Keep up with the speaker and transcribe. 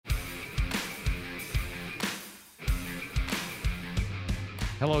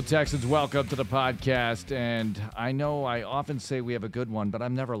Hello, Texans. Welcome to the podcast. And I know I often say we have a good one, but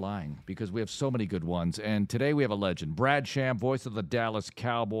I'm never lying because we have so many good ones. And today we have a legend, Brad Sham, voice of the Dallas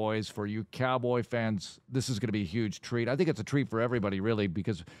Cowboys. For you Cowboy fans, this is going to be a huge treat. I think it's a treat for everybody, really,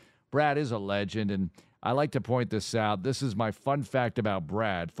 because Brad is a legend. And I like to point this out. This is my fun fact about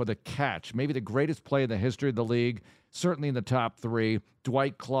Brad. For the catch, maybe the greatest play in the history of the league, certainly in the top three,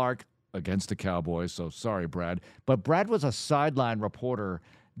 Dwight Clark against the Cowboys. So sorry, Brad. But Brad was a sideline reporter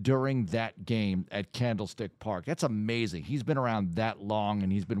during that game at Candlestick Park. That's amazing. He's been around that long,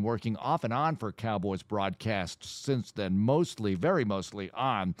 and he's been working off and on for Cowboys broadcasts since then, very mostly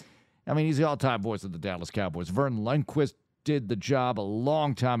on. I mean, he's the all-time voice of the Dallas Cowboys. Vern Lundquist did the job a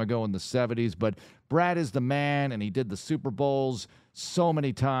long time ago in the 70s, but Brad is the man, and he did the Super Bowls so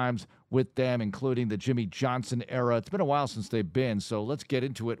many times with them, including the Jimmy Johnson era. It's been a while since they've been, so let's get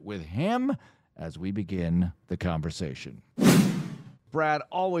into it with him as we begin the conversation. Brad,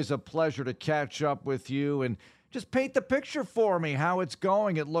 always a pleasure to catch up with you, and just paint the picture for me, how it's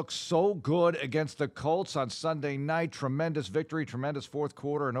going. It looks so good against the Colts on Sunday night. Tremendous victory, tremendous fourth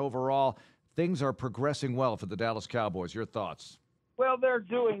quarter, and overall, things are progressing well for the Dallas Cowboys. Your thoughts? Well, they're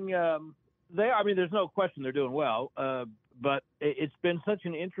doing there's no question they're doing well, but it's been such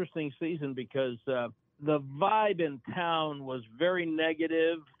an interesting season because the vibe in town was very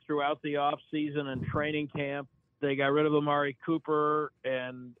negative throughout the offseason and training camp. They got rid of Amari Cooper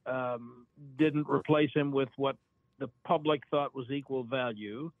and didn't replace him with what the public thought was equal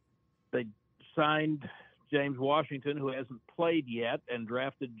value. They signed James Washington, who hasn't played yet, and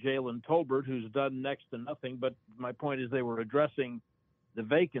drafted Jalen Tolbert, who's done next to nothing. But my point is they were addressing the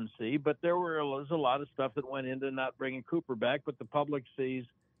vacancy, but there was a lot of stuff that went into not bringing Cooper back. But the public sees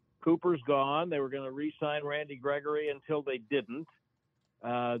Cooper's gone. They were going to re-sign Randy Gregory until they didn't.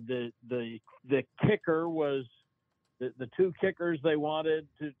 The kicker was the two kickers they wanted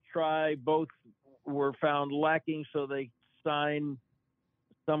to try. Both were found lacking, so they signed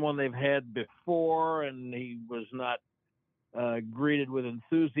someone they've had before, and he was not greeted with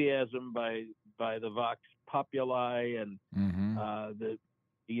enthusiasm by the Vox Populi. And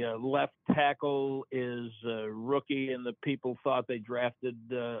the left tackle is a rookie, and the people thought they overdrafted,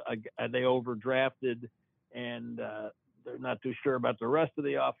 and they're not too sure about the rest of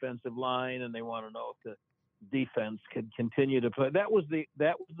the offensive line, and they want to know if the defense could continue to play. That was the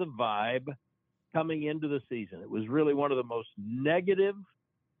vibe coming into the season. It was really one of the most negative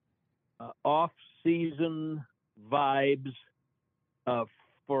off-season vibes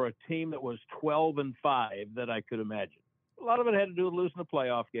for a team that was 12-5 that I could imagine. A lot of it had to do with losing a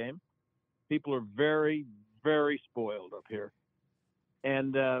playoff game. People are very, very spoiled up here,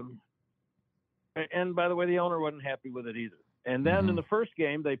 and by the way, the owner wasn't happy with it either. And then in the first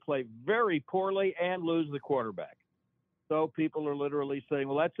game, they play very poorly and lose the quarterback. So people are literally saying,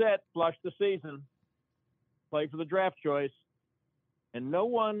 well, that's it. Flush the season. Play for the draft choice. And no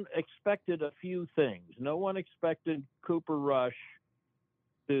one expected a few things. No one expected Cooper Rush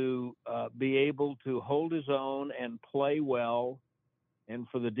to be able to hold his own and play well, and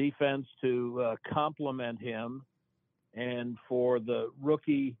for the defense to complement him, and for the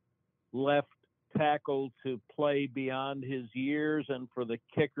rookie left tackle to play beyond his years, and for the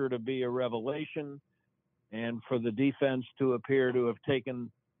kicker to be a revelation, and for the defense to appear to have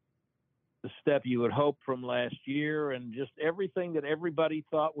taken the step you would hope from last year, and just everything that everybody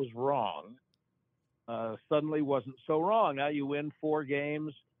thought was wrong suddenly wasn't so wrong. Now you win 4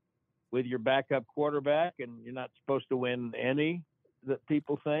 games with your backup quarterback, and you're not supposed to win any, that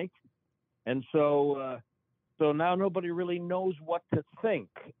people think. And so now nobody really knows what to think.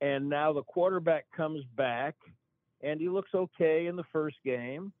 And now the quarterback comes back, and he looks okay in the first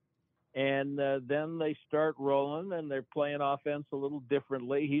game. And then they start rolling, and they're playing offense a little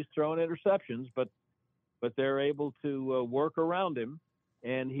differently. He's throwing interceptions, but they're able to work around him,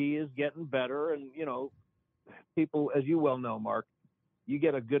 and he is getting better. And, people, as you well know, Mark, you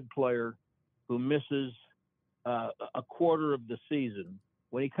get a good player who misses a quarter of the season.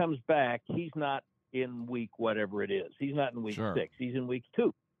 When he comes back, he's not in week whatever it is. He's not in week 6. He's in week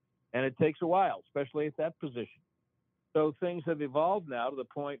 2. And it takes a while, especially at that position. So things have evolved now to the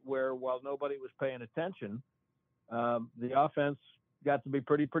point where, while nobody was paying attention, the offense got to be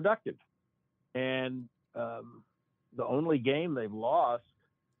pretty productive. And the only game they've lost,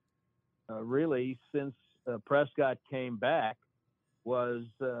 really, since Prescott came back was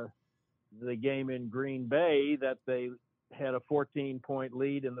the game in Green Bay that they had a 14-point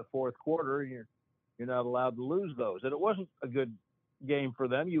lead in the fourth quarter. You're not allowed to lose those. And it wasn't a good game for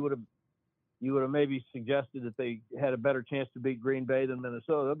them. You would have maybe suggested that they had a better chance to beat Green Bay than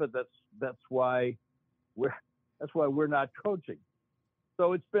Minnesota, but that's why we're not coaching.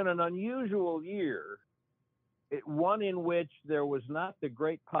 So it's been an unusual year, one in which there was not the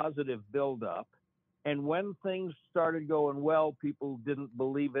great positive buildup. And when things started going well, people didn't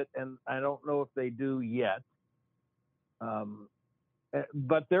believe it. And I don't know if they do yet.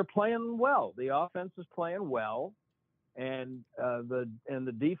 But they're playing well. The offense is playing well. And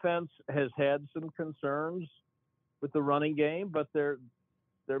the defense has had some concerns with the running game, but they're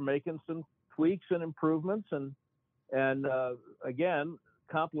making some tweaks and improvements. And again,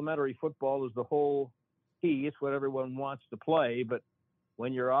 complementary football is the whole key. It's what everyone wants to play, but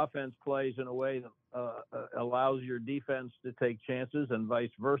when your offense plays in a way that allows your defense to take chances and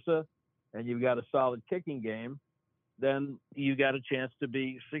vice versa, and you've got a solid kicking game, then you got a chance to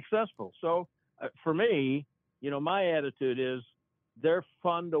be successful. So for me, my attitude is they're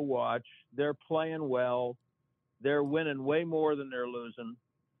fun to watch. They're playing well. They're winning way more than they're losing.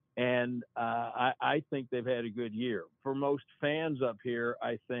 And I think they've had a good year. For most fans up here,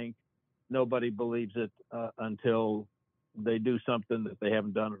 I think nobody believes it until they do something that they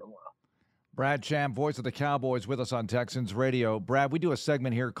haven't done in a while. Brad Sham, voice of the Cowboys, with us on Texans Radio. Brad, we do a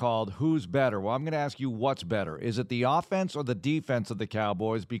segment here called Who's Better? Well, I'm going to ask you what's better. Is it the offense or the defense of the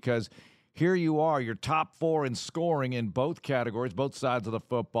Cowboys? Because here you are, you're top 4 in scoring in both categories, both sides of the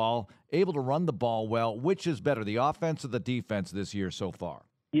football, able to run the ball well. Which is better, the offense or the defense this year so far?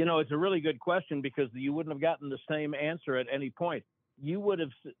 It's a really good question because you wouldn't have gotten the same answer at any point. That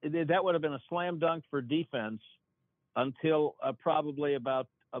would have been a slam dunk for defense until probably about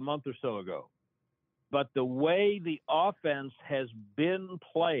a month or so ago. But the way the offense has been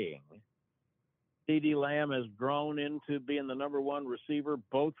playing, CeeDee Lamb has grown into being the number 1 receiver.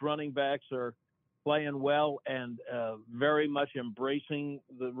 Both running backs are playing well and very much embracing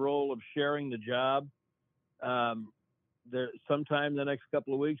the role of sharing the job. Sometime the next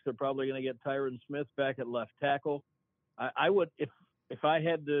couple of weeks, they're probably going to get Tyron Smith back at left tackle. I would, if I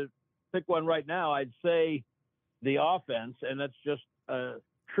had to pick one right now, I'd say the offense, and that's just a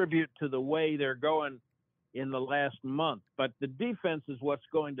tribute to the way they're going in the last month. But the defense is what's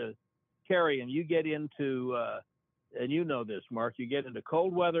going to carry, and you get into, and you know this, Mark, you get into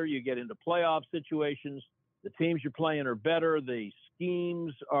cold weather, you get into playoff situations, the teams you're playing are better, the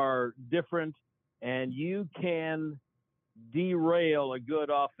schemes are different, and you can derail a good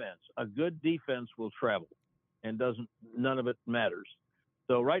offense. A good defense will travel, and none of it matters.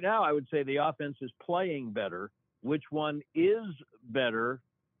 So right now, I would say the offense is playing better. Which one is better?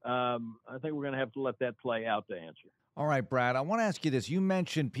 I think we're going to have to let that play out to answer. All right, Brad, I want to ask you this. You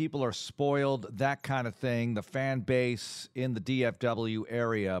mentioned people are spoiled, that kind of thing, the fan base in the DFW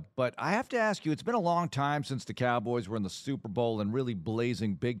area. But I have to ask you, it's been a long time since the Cowboys were in the Super Bowl and really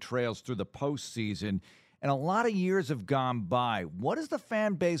blazing big trails through the postseason. And a lot of years have gone by. What is the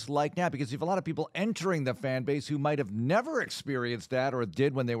fan base like now? Because you have a lot of people entering the fan base who might have never experienced that or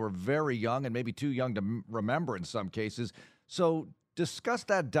did when they were very young and maybe too young to remember in some cases. So discuss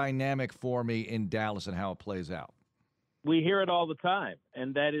that dynamic for me in Dallas and how it plays out. We hear it all the time,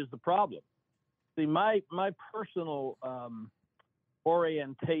 and that is the problem. See, my personal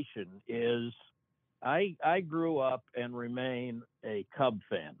orientation is I grew up and remain a Cub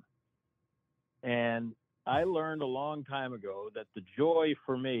fan. And I learned a long time ago that the joy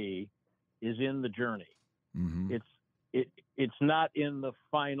for me is in the journey. Mm-hmm. It's not in the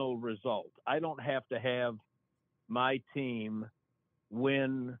final result. I don't have to have my team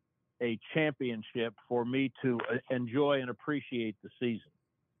win a championship for me to enjoy and appreciate the season.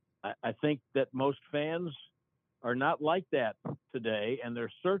 I think that most fans are not like that today, and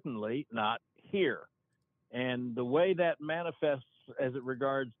they're certainly not here. And the way that manifests as it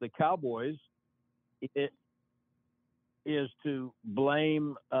regards the Cowboys, it is to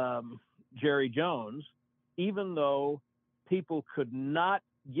blame Jerry Jones, even though people could not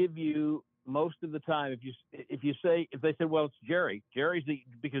give you most of the time. If they said, well, it's Jerry's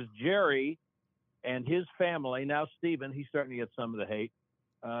because Jerry and his family, now Stephen, he's starting to get some of the hate.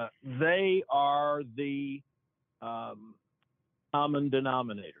 They are the common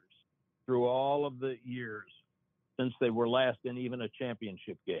denominators through all of the years since they were last in even a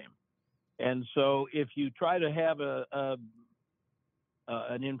championship game. And so if you try to have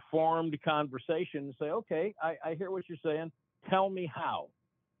an informed conversation and say, okay, I hear what you're saying. Tell me how.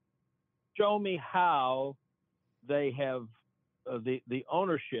 Show me how they have the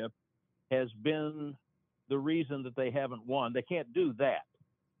ownership has been the reason that they haven't won. They can't do that.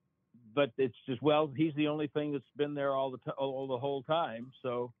 But it's just, well, he's the only thing that's been there all the whole time.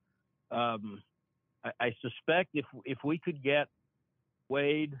 So I suspect if we could get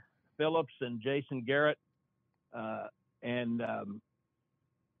Wade Phillips and Jason Garrett and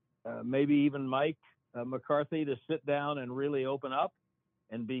maybe even Mike McCarthy to sit down and really open up,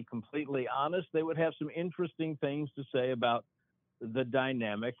 and be completely honest, they would have some interesting things to say about the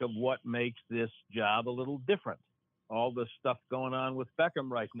dynamic of what makes this job a little different. All the stuff going on with Beckham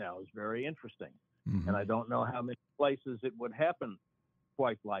right now is very interesting. Mm-hmm. And I don't know how many places it would happen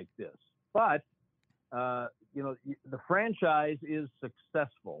quite like this. But, the franchise is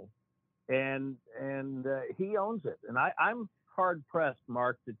successful, and he owns it. And I'm hard-pressed,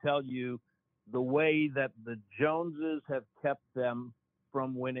 Mark, to tell you the way that the Joneses have kept them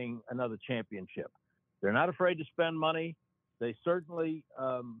from winning another championship. They're not afraid to spend money. They certainly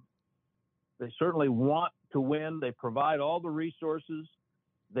want to win. They provide all the resources.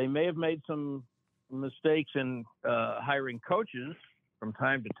 They may have made some mistakes in hiring coaches from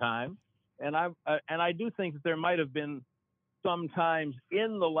time to time, and I do think that there might have been some times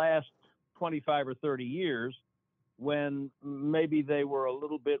in the last 25 or 30 years when maybe they were a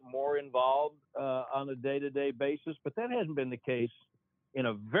little bit more involved on a day-to-day basis, but that hasn't been the case in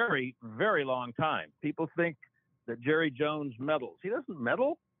a very, very long time. People think that Jerry Jones meddles. He doesn't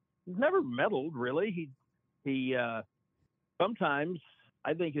meddle. He's never meddled, really. He sometimes,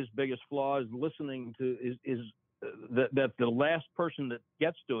 I think his biggest flaw is listening to that the last person that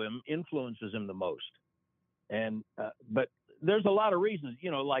gets to him influences him the most. And but there's a lot of reasons,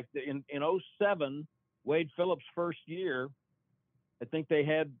 like in 2007, Wade Phillips' first year, I think they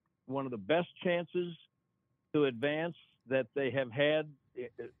had one of the best chances to advance that they have had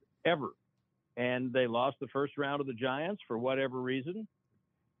ever. And they lost the first round of the Giants for whatever reason.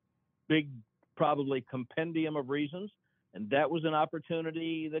 Big, probably compendium of reasons. And that was an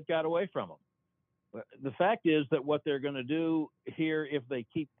opportunity that got away from them. The fact is that what they're going to do here, if they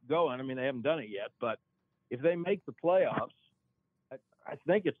keep going, I mean, they haven't done it yet, but if they make the playoffs, I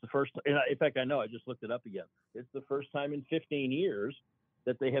think it's the first. In fact, I know, I just looked it up again. It's the first time in 15 years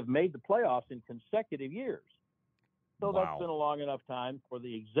that they have made the playoffs in consecutive years. So Wow. That's been a long enough time for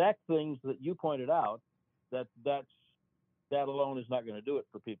the exact things that you pointed out. That alone is not going to do it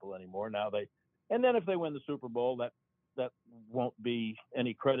for people anymore. And then if they win the Super Bowl, that won't be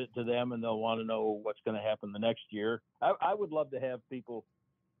any credit to them, and they'll want to know what's going to happen the next year. I would love to have people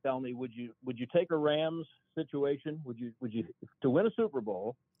tell me, would you take a Rams situation? Would you to win a Super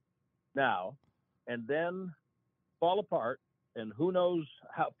Bowl now and then fall apart, and who knows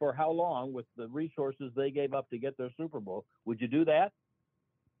for how long with the resources they gave up to get their Super Bowl? Would you do that?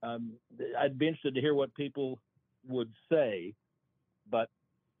 I'd be interested to hear what people would say, but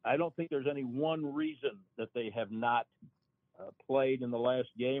I don't think there's any one reason that they have not played in the last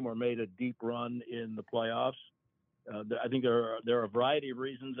game or made a deep run in the playoffs. I think there are a variety of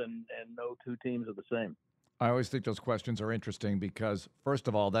reasons, and no two teams are the same. I always think those questions are interesting because, first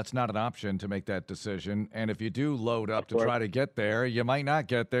of all, that's not an option to make that decision. And if you do load up to try to get there, you might not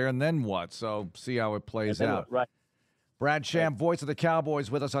get there, and then what? So see how it plays out. Right. Brad Sham, voice of the Cowboys,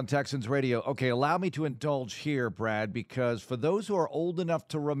 with us on Texans Radio. Okay, allow me to indulge here, Brad, because for those who are old enough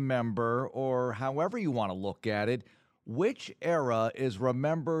to remember, or however you want to look at it, which era is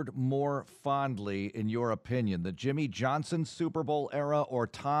remembered more fondly, in your opinion, the Jimmy Johnson Super Bowl era or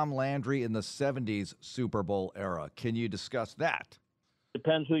Tom Landry in the 70s Super Bowl era? Can you discuss that?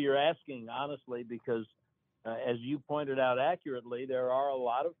 Depends who you're asking, honestly, because as you pointed out accurately, there are a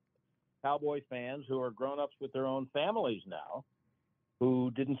lot of Cowboy fans who are grown-ups with their own families now who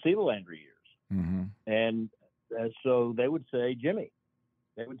didn't see the Landry years. Mm-hmm. And so they would say Jimmy.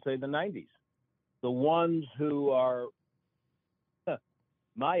 They would say the 90s. The ones who are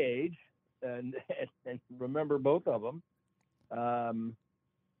my age and remember both of them, I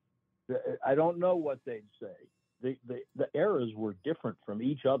don't know what they'd say. The eras were different from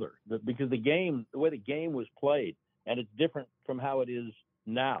each other because the way the game was played, and it's different from how it is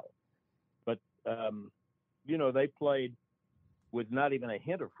now. But they played with not even a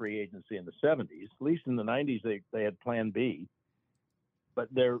hint of free agency in the 70s. At least in the 90s, they had Plan B. But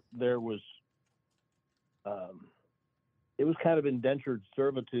there was it was kind of indentured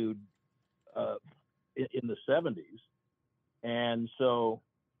servitude in the 70s, and so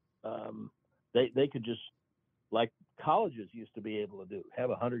they could just, like colleges used to be able to do, have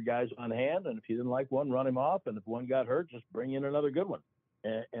 100 guys on hand, and if you didn't like one, run him off, and if one got hurt, just bring in another good one.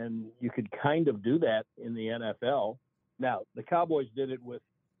 And you could kind of do that in the NFL. Now, the Cowboys did it with,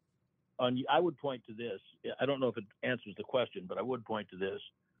 I would point to this. I don't know if it answers the question, but I would point to this.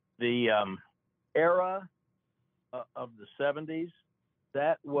 The era of the 70s,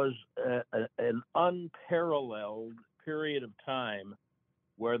 that was an unparalleled period of time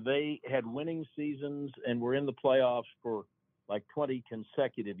where they had winning seasons and were in the playoffs for like 20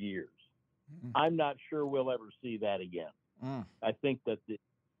 consecutive years. Mm. I'm not sure we'll ever see that again. Mm. I think that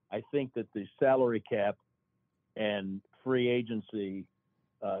the salary cap and free agency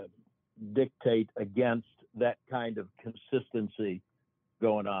dictate against that kind of consistency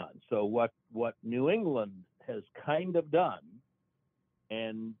going on. So what New England has kind of done,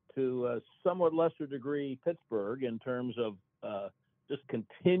 and to a somewhat lesser degree Pittsburgh, in terms of just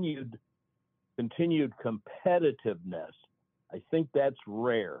continued competitiveness, I think that's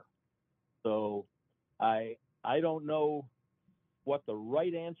rare. So I don't know what the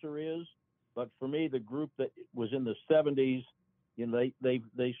right answer is, but for me, the group that was in the 70s,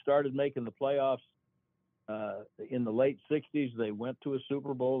 they started making the playoffs in the late 60s. They went to a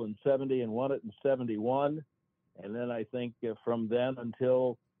Super Bowl in 70 and won it in 71. And then I think from then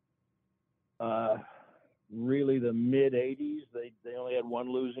until really the mid 80s, they only had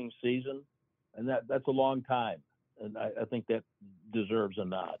one losing season, and that's a long time. And I think that deserves a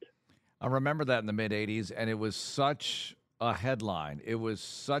nod. I remember that in the mid 80s, and it was such a headline. It was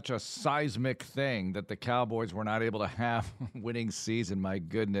such a seismic thing that the Cowboys were not able to have a winning season. My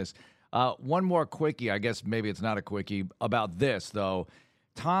goodness. One more quickie, I guess maybe it's not a quickie, about this, though.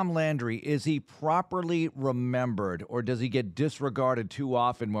 Tom Landry, is he properly remembered, or does he get disregarded too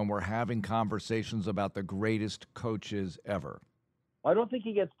often when we're having conversations about the greatest coaches ever? I don't think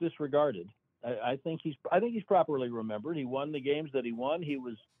he gets disregarded. I think he's properly remembered. He won the games that he won. He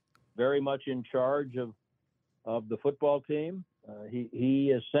was very much in charge of the football team.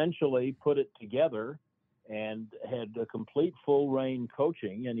 He essentially put it together and had a complete full reign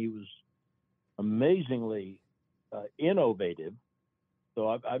coaching, and he was amazingly innovative. So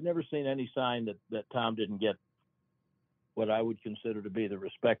I've never seen any sign that Tom didn't get what I would consider to be the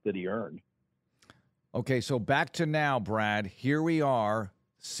respect that he earned. Okay, so back to now, Brad. Here we are.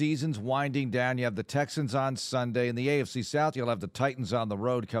 Season's winding down. You have the Texans on Sunday. In the AFC South, you'll have the Titans on the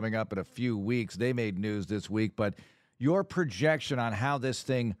road coming up in a few weeks. They made news this week. But your projection on how this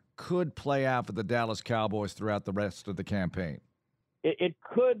thing could play out for the Dallas Cowboys throughout the rest of the campaign? It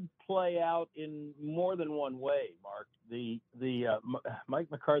could play out in more than one way, Mark.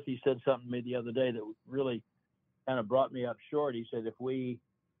 Mike McCarthy said something to me the other day that really kind of brought me up short. He said,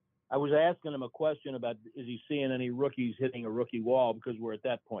 I was asking him a question about, is he seeing any rookies hitting a rookie wall? Because we're at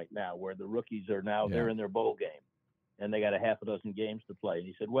that point now where the rookies are now, they're in their bowl game and they got a half a dozen games to play. And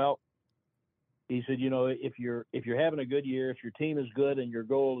he said, if you're having a good year, if your team is good and your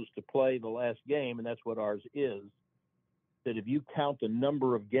goal is to play the last game, and that's what ours is, that if you count the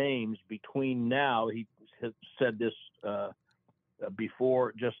number of games between now, he said this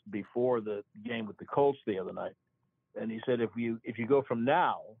before the game with the Colts the other night, and he said if you go from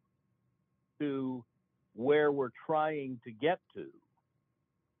now to where we're trying to get to,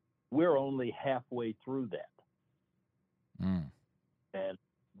 we're only halfway through that. And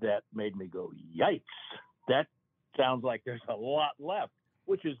that made me go, yikes. That sounds like there's a lot left,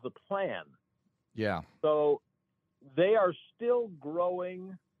 which is the plan. Yeah. So they are still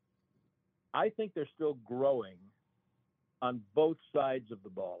growing. I think they're still growing on both sides of the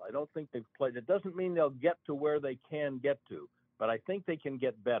ball. I don't think they've played. It doesn't mean they'll get to where they can get to, but I think they can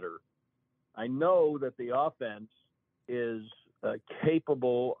get better. I know that the offense is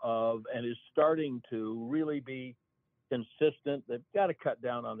capable of and is starting to really be consistent. They've got to cut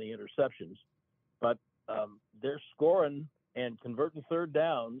down on the interceptions, but they're scoring and converting third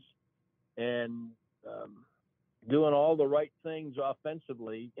downs and doing all the right things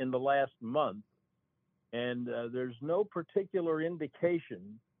offensively in the last month. And there's no particular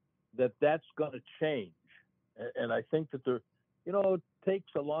indication that that's going to change. And I think that it takes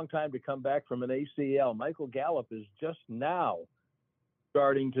a long time to come back from an ACL. Michael Gallup is just now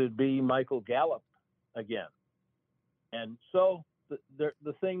starting to be Michael Gallup again. And so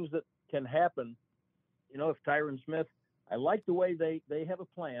the things that can happen, if Tyron Smith, I like the way they have a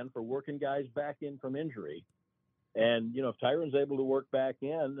plan for working guys back in from injury. And, if Tyron's able to work back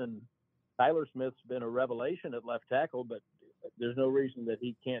in, and Tyler Smith's been a revelation at left tackle, but there's no reason that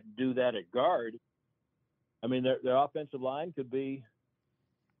he can't do that at guard. I mean, their offensive line could be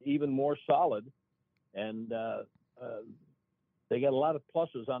even more solid, and they got a lot of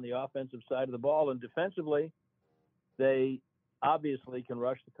pluses on the offensive side of the ball. And defensively, they obviously can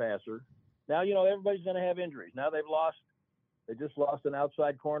rush the passer. Now, everybody's going to have injuries. Now they just lost an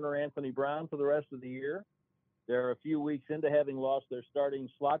outside corner, Anthony Brown, for the rest of the year. They're a few weeks into having lost their starting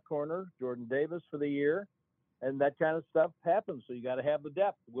slot corner, Jordan Davis, for the year. And that kind of stuff happens. So you got to have the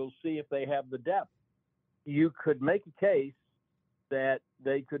depth. We'll see if they have the depth. You could make a case that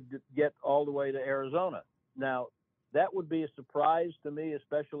they could get all the way to Arizona. Now, that would be a surprise to me,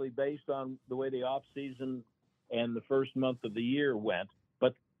 especially based on the way the offseason and the first month of the year went.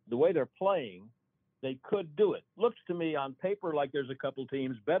 But the way they're playing, they could do it. Looks to me on paper like there's a couple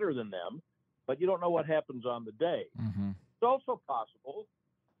teams better than them, but you don't know what happens on the day. Mm-hmm. It's also possible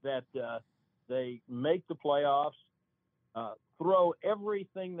that they make the playoffs, throw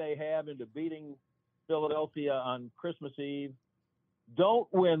everything they have into beating Philadelphia on Christmas Eve, don't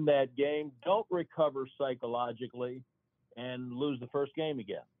win that game, don't recover psychologically, and lose the first game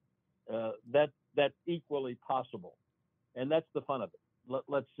again. That's equally possible, and that's the fun of it.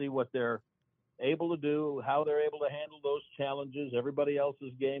 Let's see what they're able to do, how they're able to handle those challenges. Everybody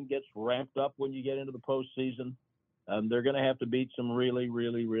else's game gets ramped up when you get into the postseason. They're going to have to beat some really,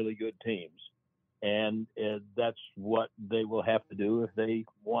 really, really good teams, and that's what they will have to do if they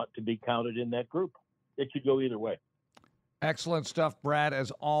want to be counted in that group. It could go either way. Excellent stuff, Brad, as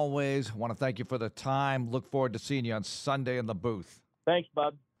always. I want to thank you for the time. Look forward to seeing you on Sunday in the booth. Thanks,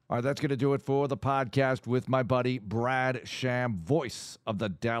 Bud. All right, that's going to do it for the podcast with my buddy Brad Sham, voice of the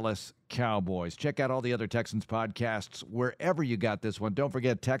Dallas Cowboys. Check out all the other Texans podcasts wherever you got this one. Don't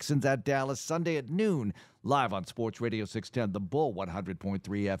forget Texans at Dallas, Sunday at noon, live on Sports Radio 610, The Bull 100.3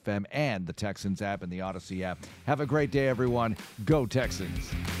 FM, and the Texans app and the Odyssey app. Have a great day, everyone. Go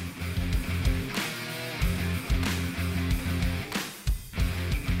Texans.